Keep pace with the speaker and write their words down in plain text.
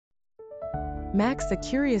Max, a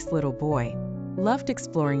curious little boy, loved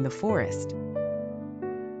exploring the forest.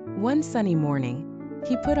 One sunny morning,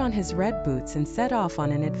 he put on his red boots and set off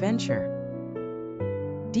on an adventure.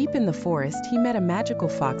 Deep in the forest, he met a magical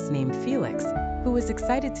fox named Felix, who was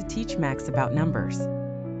excited to teach Max about numbers.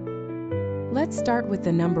 "Let's start with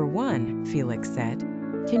the number 1, Felix said.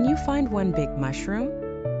 "Can you find one big mushroom?"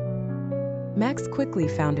 Max quickly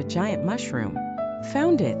found a giant mushroom.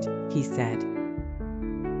 "Found it," he said.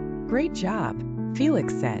 "Great job,"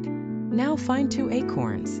 Felix said. "Now find 2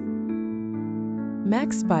 acorns."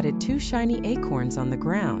 Max spotted 2 shiny acorns on the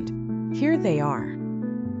ground. "Here they are."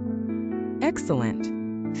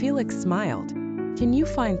 "Excellent," Felix smiled. "Can you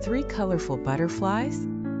find 3 colorful butterflies?"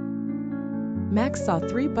 Max saw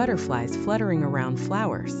 3 butterflies fluttering around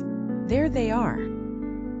flowers. "There they are."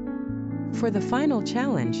 "For the final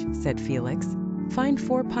challenge," said Felix, "find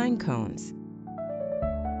 4 pine cones."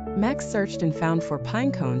 Max searched and found 4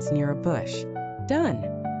 pine cones near a bush. "Done!"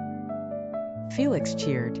 Felix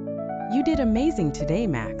cheered. "You did amazing today,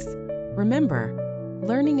 Max. Remember,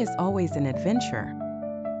 learning is always an adventure."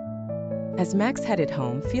 As Max headed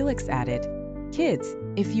home, Felix added, "Kids,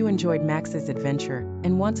 if you enjoyed Max's adventure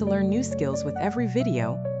and want to learn new skills with every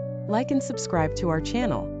video, like and subscribe to our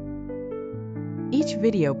channel. Each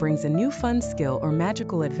video brings a new fun skill or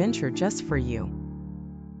magical adventure just for you.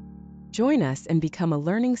 Join us and become a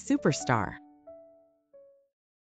learning superstar."